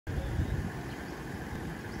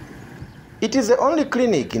It is the only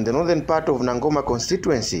clinic in the northern part of Nangoma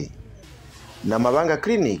constituency. Namabanga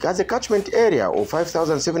Clinic has a catchment area of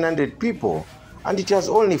 5,700 people and it has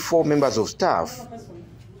only 4 members of staff.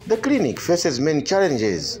 The clinic faces many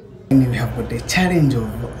challenges. We have got the challenge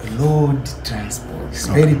of road transport. It's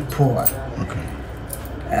very poor.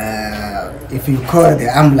 If you call the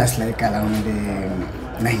ambulance like around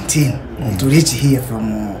 19, it will reach here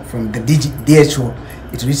from the DHO,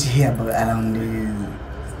 it will reach here about around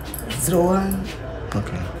 01.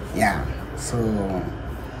 Yeah, so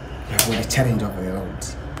we have got the challenge of the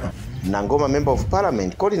roads. Nangoma Member of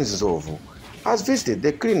Parliament NZOVU has visited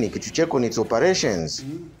the clinic to check on its operations.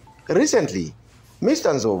 Recently,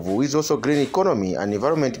 Mr. NZOVU, who is also Green Economy and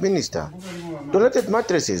Environment Minister, donated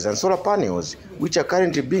mattresses and solar panels which are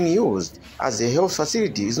currently being used as the health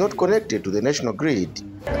facility is not connected to the national grid.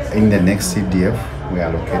 In the next CDF, we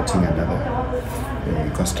are locating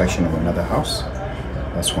another construction of another house.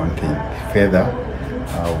 That's one thing. Further,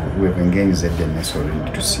 we have engaged ZMS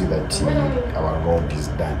already to see that our road is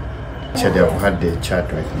done. Actually, I've had a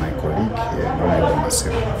chat with my colleague, Nangoma,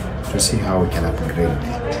 to see how we can upgrade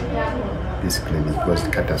this clinic because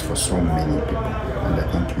it caters for so many people. And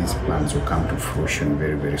I think these plans will come to fruition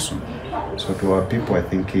very, very soon. So to our people, I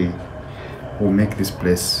think we'll make this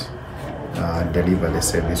place deliver the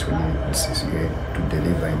service we need to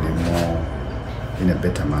deliver in a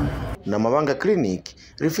better manner. Namabanga Clinic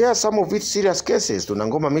refers some of its serious cases to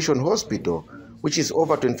Nangoma Mission Hospital, which is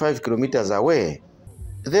over 25 kilometers away.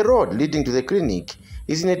 The road leading to the clinic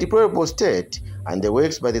is in a deplorable state, and the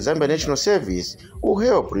works by the Zambia National Service will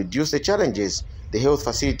help reduce the challenges the health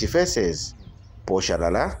facility faces. Paul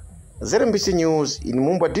Shalala, ZMBC News in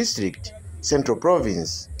Mumba District, Central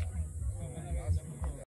Province.